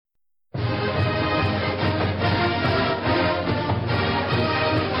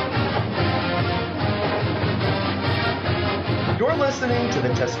listening to the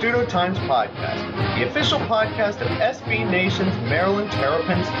Testudo Times Podcast, the official podcast of SB Nation's Maryland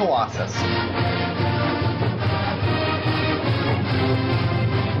Terrapins Colossus.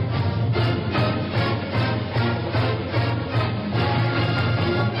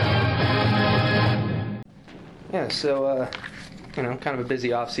 Yeah, so, kind of a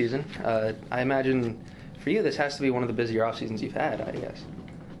busy off season. I imagine for you this has to be one of the busier off seasons you've had, I guess.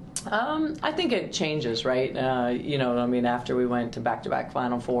 I think it changes, right? After we went to back-to-back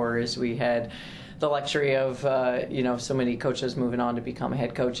Final Fours, we had the luxury of, so many coaches moving on to become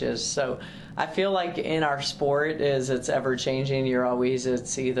head coaches. So I feel like in our sport, as it's ever-changing,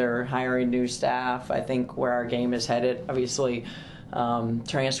 it's either hiring new staff. I think where our game is headed, obviously,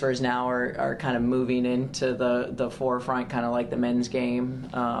 transfers now are kind of moving into the forefront, kind of like the men's game.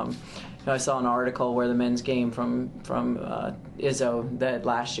 I saw an article where the men's game from Izzo that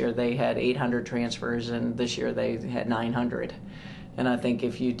last year they had 800 transfers and this year they had 900. And I think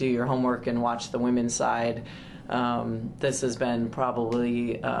if you do your homework and watch the women's side, this has been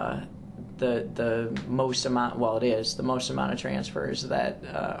probably the most amount. Well, it is the most amount of transfers that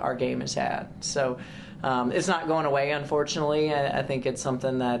our game has had. So. It's not going away, unfortunately. I think it's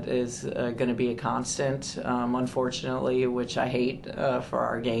something that is going to be a constant, unfortunately, which I hate for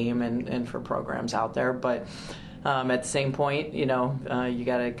our game and for programs out there. But at the same point, you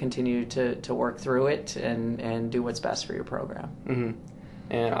got to continue to work through it and do what's best for your program. Mm-hmm.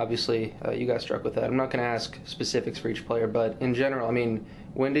 And obviously, you got struck with that. I'm not going to ask specifics for each player, but in general,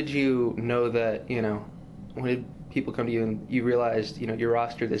 when did you know that, when did people come to you and you realized, your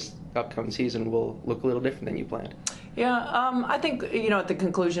roster this upcoming season will look a little different than you planned? Yeah, I think, at the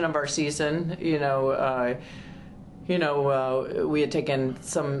conclusion of our season, we had taken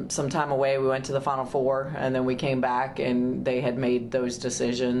some time away. We went to the Final Four, and then we came back, and they had made those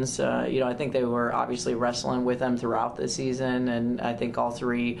decisions. I think they were obviously wrestling with them throughout the season, and I think all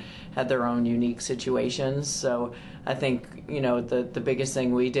three had their own unique situations. So I think, the biggest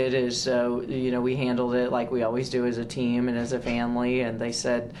thing we did is, we handled it like we always do as a team and as a family, and they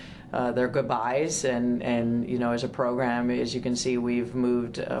said their goodbyes, and as a program, as you can see, we've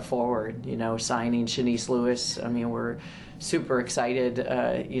moved forward, signing Shanice Lewis. We're super excited,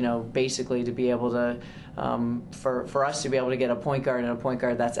 basically to be able to, for us to be able to get a point guard and a point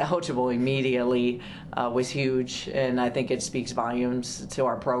guard that's eligible immediately was huge, and I think it speaks volumes to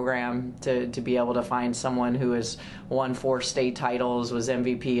our program to be able to find someone who has won 4 state titles, was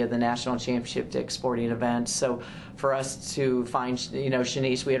MVP of the national championship Dick's Sporting Events. So for us to find,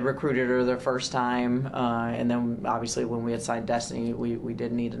 Shanice, we had recruited her the first time, and then obviously when we had signed Destiny, we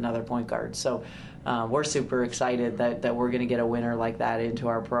did need another point guard. So we're super excited that we're going to get a winner like that into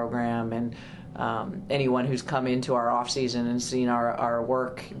our program, and anyone who's come into our off season and seen our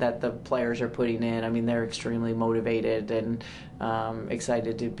work that the players are putting in, they're extremely motivated and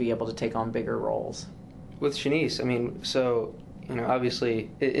excited to be able to take on bigger roles. With Shanice,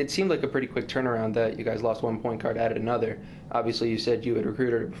 obviously it seemed like a pretty quick turnaround that you guys lost one point guard, added another. Obviously you said you had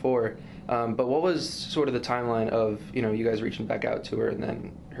recruited her before, but what was sort of the timeline of, you guys reaching back out to her and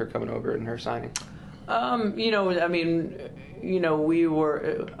then her coming over and her signing? We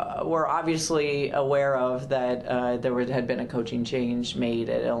were obviously aware of that had been a coaching change made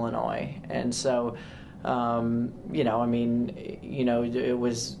at Illinois, and so it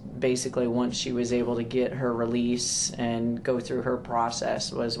was basically once she was able to get her release and go through her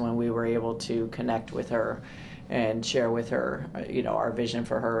process was when we were able to connect with her and share with her, our vision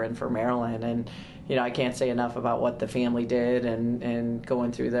for her and for Maryland. And, I can't say enough about what the family did and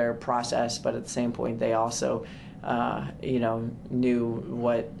going through their process, but at the same point, they also, knew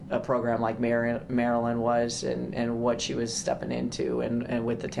what a program like Maryland was and what she was stepping into and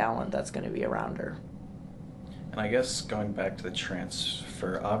with the talent that's going to be around her. And I guess going back to the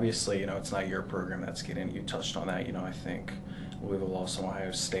transfer, obviously, it's not your program that's getting, you touched on that, I think Louisville lost some,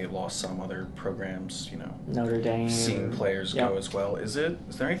 Ohio State lost some, other programs, Notre Dame. Seeing players go as well. Is there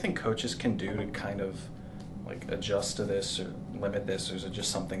anything coaches can do to kind of adjust to this or limit this, or is it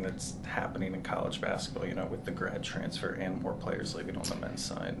just something that's happening in college basketball, with the grad transfer and more players leaving on the men's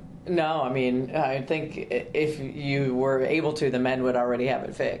side? No, I think if you were able to, the men would already have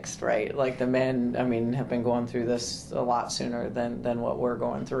it fixed, right? Like the men, have been going through this a lot sooner than what we're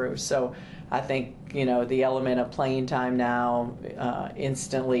going through. So I think, the element of playing time now,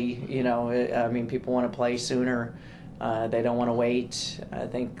 instantly, people want to play sooner. They don't want to wait. I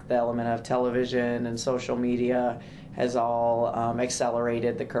think the element of television and social media has all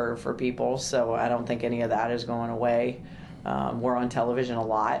accelerated the curve for people. So I don't think any of that is going away. We're on television a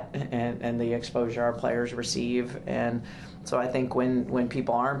lot, and the exposure our players receive. And so I think when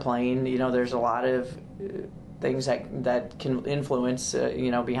people aren't playing, there's a lot of things that can influence,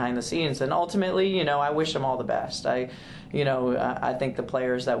 behind the scenes. And ultimately, I wish them all the best. I think the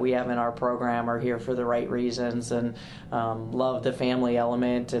players that we have in our program are here for the right reasons, and love the family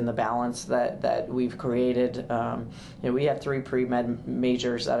element and the balance that we've created. We have 3 pre-med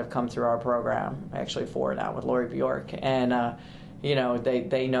majors that have come through our program, actually 4 now with Lori Bjork, and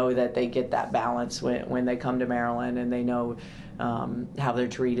they know that they get that balance when they come to Maryland, and they know how they're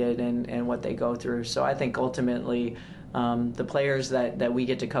treated and what they go through. So I think ultimately the players that we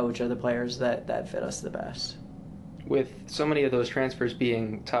get to coach are the players that fit us the best. With so many of those transfers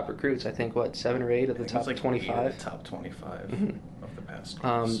being top recruits, I think, 7 or 8 of the top 25? Top 25 of the past.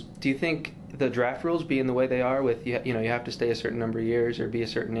 Do you think the draft rules being the way they are with, you have to stay a certain number of years or be a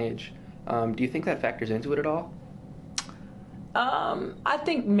certain age, do you think that factors into it at all? I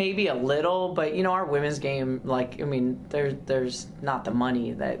think maybe a little, but our women's game, there's not the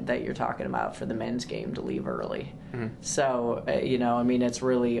money that you're talking about for the men's game to leave early. Mm-hmm. So, it's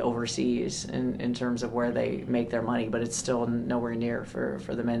really overseas in terms of where they make their money, but it's still nowhere near for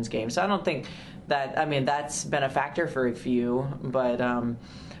the men's game. So I don't think that, that's been a factor for a few, but,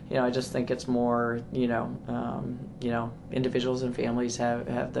 I just think it's more, individuals and families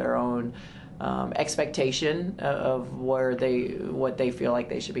have their own expectation of what they feel like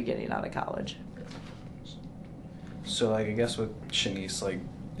they should be getting out of college. So, I guess with Shanice,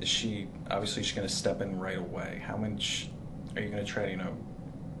 is she obviously she's going to step in right away? How much are you going to try to,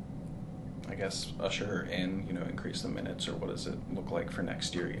 usher her in, increase the minutes, or what does it look like for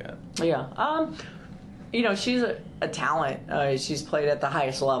next year yet? Yeah. She's a talent. She's played at the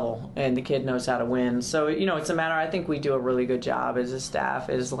highest level, and the kid knows how to win. So, it's a matter, I think we do a really good job as a staff,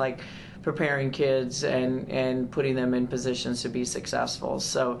 is preparing kids and putting them in positions to be successful.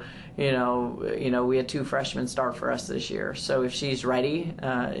 So, we had 2 freshmen start for us this year. So if she's ready,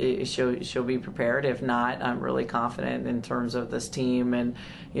 she'll be prepared. If not, I'm really confident in terms of this team and,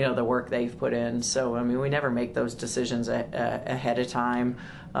 the work they've put in. So, we never make those decisions ahead of time.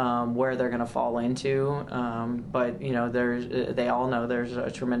 Where they're going to fall into, but they all know there's a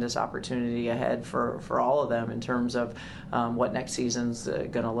tremendous opportunity ahead for all of them in terms of what next season's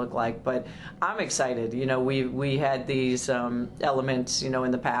going to look like. But I'm excited. We had these elements,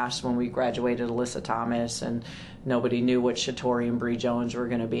 in the past when we graduated Alyssa Thomas, and nobody knew what Shatori and Bree Jones were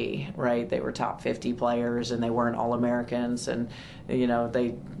going to be. Right? They were top 50 players, and they weren't All-Americans, and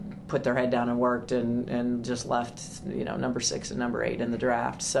they put their head down and worked and just left, number 6 and number 8 in the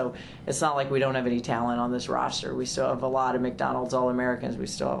draft. So it's not like we don't have any talent on this roster. We still have a lot of McDonald's All-Americans. We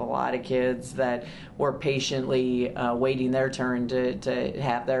still have a lot of kids that were patiently waiting their turn to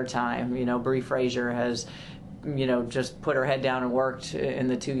have their time. Bree Frazier has just put her head down and worked in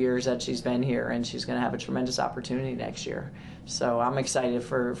the 2 years that she's been here, and she's going to have a tremendous opportunity next year. So I'm excited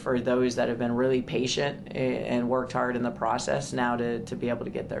for those that have been really patient and worked hard in the process now to be able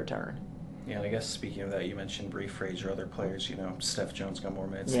to get their turn. Yeah, and I guess speaking of that, you mentioned Bree Frazier, other players, Steph Jones got more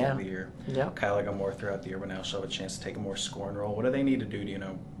minutes throughout the year. Yep. Kyla got more throughout the year, but now she'll have a chance to take a more scoring role. What do they need to do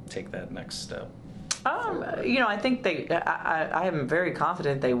to, take that next step? I think I am very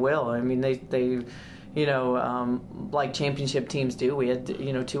confident they will. They like championship teams do. We had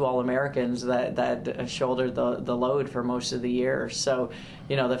 2 All-Americans that shouldered the load for most of the year. So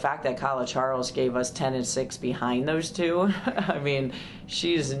the fact that Kyla Charles gave us 10 and 6 behind those 2,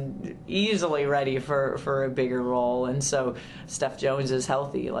 she's easily ready for a bigger role. And so Steph Jones is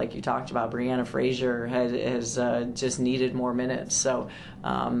healthy, like you talked about. Brianna Frazier has just needed more minutes. So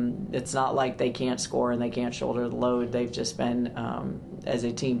it's not like they can't score and they can't shoulder the load. They've just been, as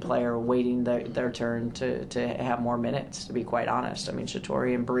a team player, waiting their turn to have more minutes, to be quite honest.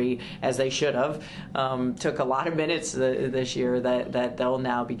 Shatori and Bree, as they should have, took a lot of minutes this year that they'll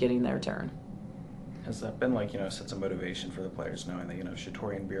now be getting their turn. Has that been sense of motivation for the players, knowing that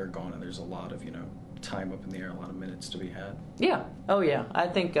Shatori and Bree are gone and there's a lot of time up in the air, a lot of minutes to be had? Yeah. Oh yeah. I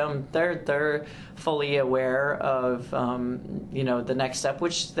think they're fully aware of the next step,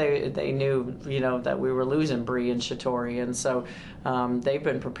 which they knew that we were losing Bree and Shatori, and so they've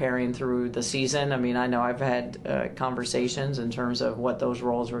been preparing through the season. I know I've had conversations in terms of what those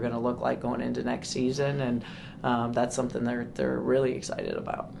roles were going to look like going into next season, and that's something they're really excited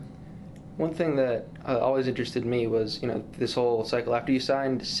about. One thing that always interested me was, this whole cycle. After you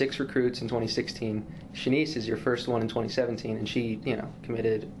signed 6 recruits in 2016, Shanice is your first one in 2017, and she,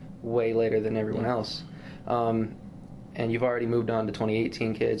 committed way later than everyone else. And you've already moved on to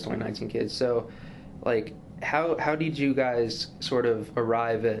 2018 kids, 2019 kids. So, how did you guys sort of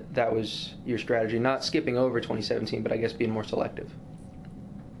arrive at that was your strategy? Not skipping over 2017, but I guess being more selective.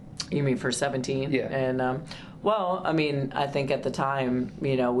 You mean for 17? Yeah. And Well, I mean, I think at the time,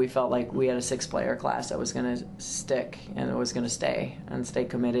 we felt like we had a 6-player class that was going to stick and it was going to stay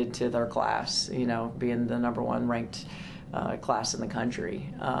committed to their class, being the number 1 ranked class in the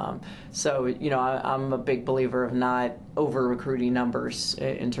country. So, I'm a big believer of not over-recruiting numbers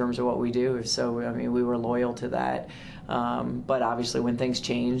in terms of what we do. So, I mean, we were loyal to that. But obviously when things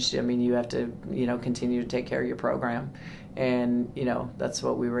changed, I mean, you have to, continue to take care of your program. And, that's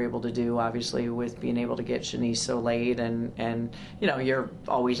what we were able to do, obviously, with being able to get Shanice so late. And you're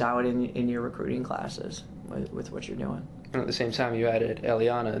always out in your recruiting classes with what you're doing. And at the same time, you added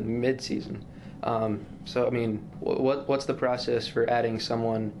Eliana in mid-season. So, I mean, what's the process for adding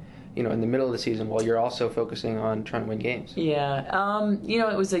someone, in the middle of the season while you're also focusing on trying to win games? Yeah,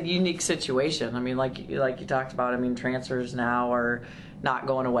 it was a unique situation. I mean, like you talked about, I mean, transfers now are not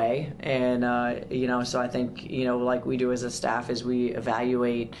going away. And, so I think, like we do as a staff is we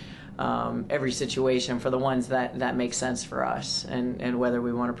evaluate every situation for the ones that make sense for us and whether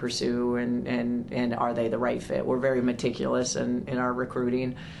we want to pursue and are they the right fit. We're very meticulous in our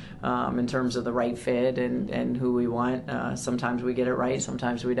recruiting in terms of the right fit and who we want. Sometimes we get it right,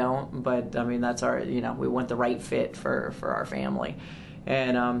 sometimes we don't. But, I mean, that's our, we want the right fit for our family.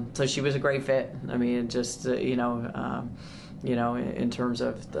 And so she was a great fit. I mean, just, in terms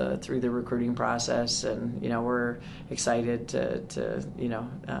of through the recruiting process, and we're excited to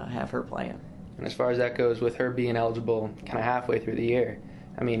have her playing. And as far as that goes, with her being eligible kind of halfway through the year,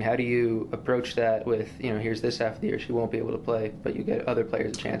 I mean, how do you approach that with, here's this half of the year she won't be able to play, but you get other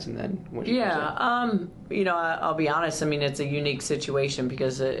players a chance, and then when she comes in? I'll be honest. I mean, it's a unique situation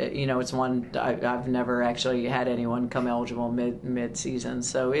because, it's one I've never actually had anyone come eligible mid-season.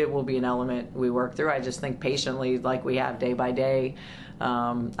 So it will be an element we work through. I just think patiently, like we have day by day.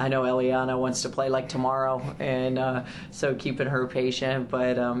 I know Eliana wants to play like tomorrow, and so keeping her patient.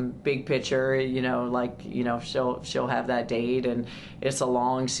 But big picture, she'll have that date, and it's a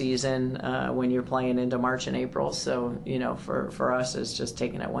long season when you're playing into March and April. So for us, it's just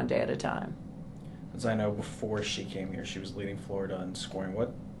taking it one day at a time. As I know, before she came here, she was leading Florida in scoring.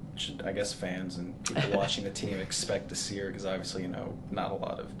 What should, I guess, fans and people watching the team expect to see her? Because obviously, not a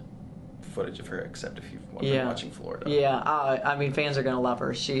lot of footage of her except if you've been watching Florida. Yeah, I mean, fans are going to love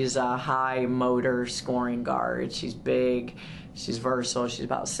her. She's a high motor scoring guard. She's big. She's versatile. She's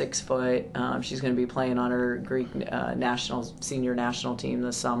about 6 foot. She's going to be playing on her Greek senior national team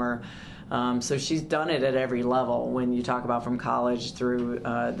this summer. So she's done it at every level when you talk about from college through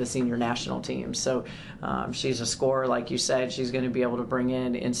the senior national team. So she's a scorer, like you said. She's going to be able to bring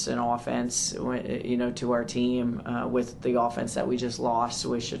in instant offense, to our team with the offense that we just lost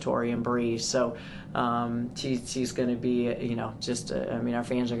with Shatori and Bree. So she's going to be, our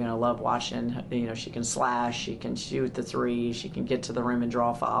fans are going to love watching. She can slash, she can shoot the three, she can get to the rim and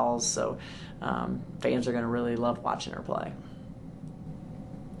draw fouls. So fans are going to really love watching her play.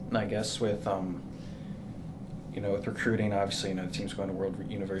 And I guess with with recruiting, obviously, the team's going to World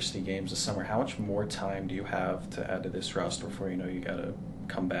University Games this summer. How much more time do you have to add to this roster before you got to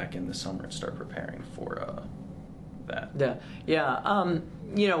come back in the summer and start preparing for that? Yeah.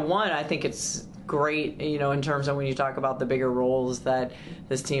 One, I think it's great, in terms of when you talk about the bigger roles that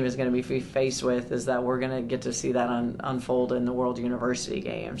this team is going to be faced with, is that we're going to get to see that unfold in the World University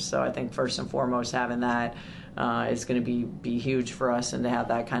Games. So I think first and foremost, having that is going to be huge for us, and to have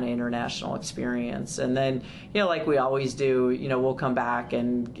that kind of international experience. And then, like we always do, we'll come back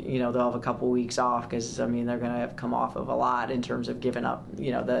and, they'll have a couple weeks off because, they're going to have come off of a lot in terms of giving up,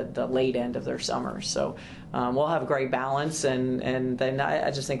 the late end of their summer. So we'll have a great balance, and then I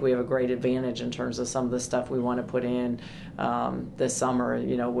just think we have a great advantage in terms of some of the stuff we want to put in this summer,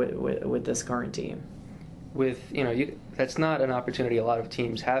 with this current team. With, that's not an opportunity a lot of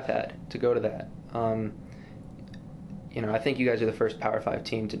teams have had to go to that. I think you guys are the first Power 5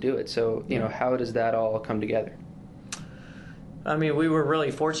 team to do it. So, how does that all come together? I mean, we were really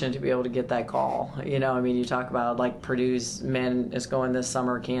fortunate to be able to get that call. You talk about like Purdue's men is going this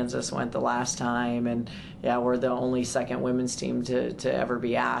summer. Kansas went the last time. And, we're the only second women's team to ever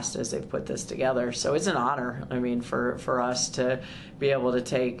be asked as they've put this together. So it's an honor, for us to be able to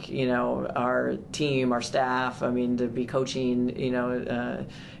take, our team, our staff, to be coaching,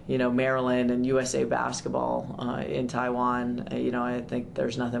 Maryland and USA basketball in Taiwan. I think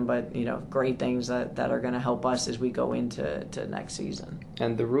there's nothing but, great things that are going to help us as we go into next season.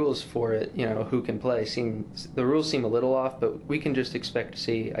 And the rules for it, who can play, seem a little off, but we can just expect to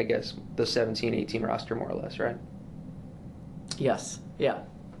see, I guess, the 17-18 roster more or less, right? Yes. Yeah.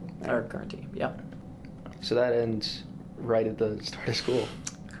 Our current team. Yeah. So that ends right at the start of school.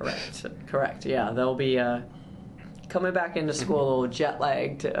 Correct. Yeah. They'll be coming back into school a little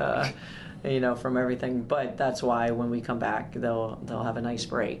jet-lagged, from everything. But that's why when we come back, they'll have a nice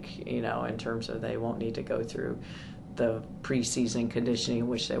break, in terms of they won't need to go through the preseason conditioning,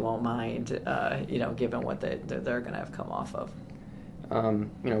 which they won't mind, given what they're going to have come off of.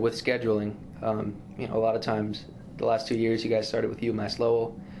 With scheduling, a lot of times the last 2 years you guys started with UMass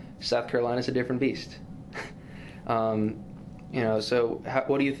Lowell. South Carolina's a different beast. So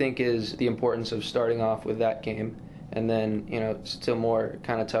what do you think is the importance of starting off with that game, and then still more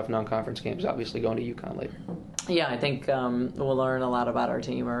kind of tough non-conference games, obviously going to UConn later? Yeah, I think we'll learn a lot about our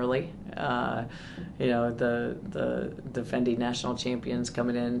team early. The defending national champions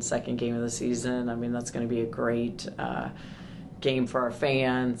coming in, second game of the season. I mean, that's going to be a great game for our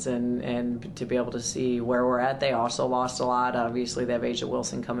fans and to be able to see where we're at. They also lost a lot. Obviously, they have Asia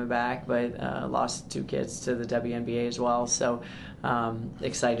Wilson coming back, but lost 2 kids to the WNBA as well. So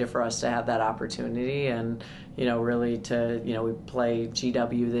excited for us to have that opportunity and, really to, we play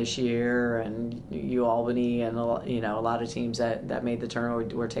GW this year and UAlbany and, a lot of teams that made the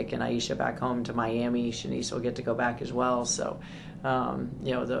tournament. We're taking Aisha back home to Miami. Shanice will get to go back as well. So,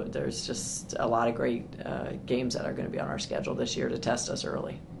 there's just a lot of great games that are going to be on our schedule this year to test us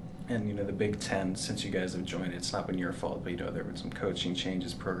early. And, the Big Ten, since you guys have joined, it's not been your fault, but, there were some coaching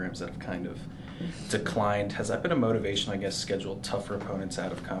changes, programs that have kind of declined. Has that been a motivation, I guess, schedule tougher opponents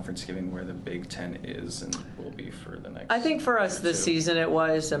out of conference, given where the Big Ten is and will be for the next? I think for us this season it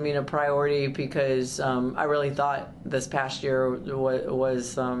was, a priority because I really thought this past year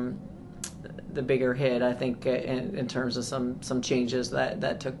was the bigger hit, I think, in terms of some changes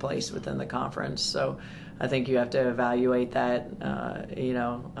that took place within the conference. So I think you have to evaluate that,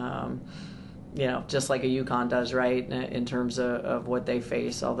 just like a UConn does, right, in terms of what they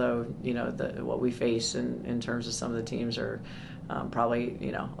face. Although, what we face in terms of some of the teams are probably,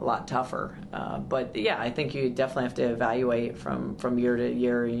 a lot tougher. But, yeah, I think you definitely have to evaluate from year to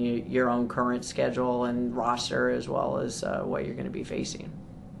year your own current schedule and roster as well as what you're going to be facing.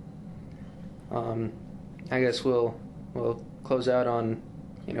 I guess we'll close out on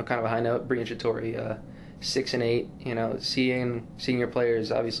kind of a high note. Brian Shatori, 6-8. Seeing your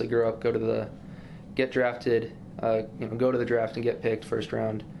players obviously grow up, get drafted, go to the draft and get picked first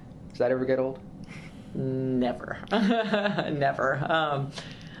round. Does that ever get old? Never, never.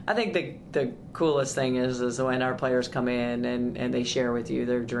 I think the coolest thing is when our players come in and they share with you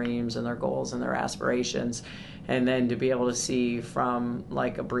their dreams and their goals and their aspirations. And then to be able to see from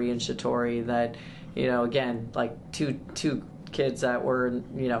like a Brian Shatori that, again, like two kids that were,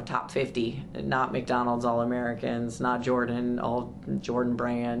 top 50, not McDonald's All-Americans, not Jordan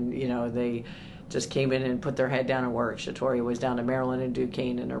Brand, they just came in and put their head down and worked. Shatori was down to Maryland and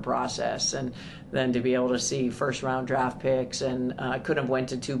Duquesne in her process. And then to be able to see first-round draft picks and couldn't have went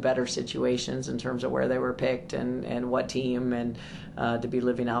to 2 better situations in terms of where they were picked and what team, and to be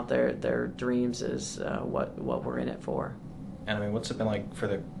living out their dreams is what we're in it for. And what's it been like for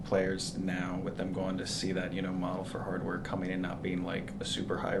the players now with them going to see that, model for hard work, coming in, not being like a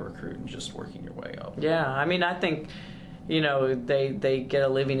super high recruit and just working your way up? Yeah, I think they get a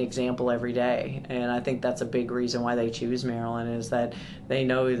living example every day, and I think that's a big reason why they choose Maryland is that they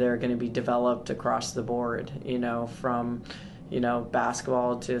know they're going to be developed across the board, from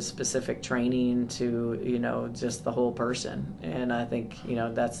basketball to specific training to just the whole person. And I think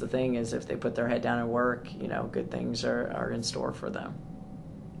that's the thing is if they put their head down and work, good things are in store for them.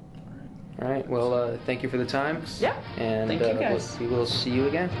 All right. Well, thank you for the time. Yeah. And thank you guys. We will see you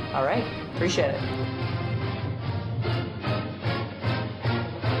again. All right. Appreciate it.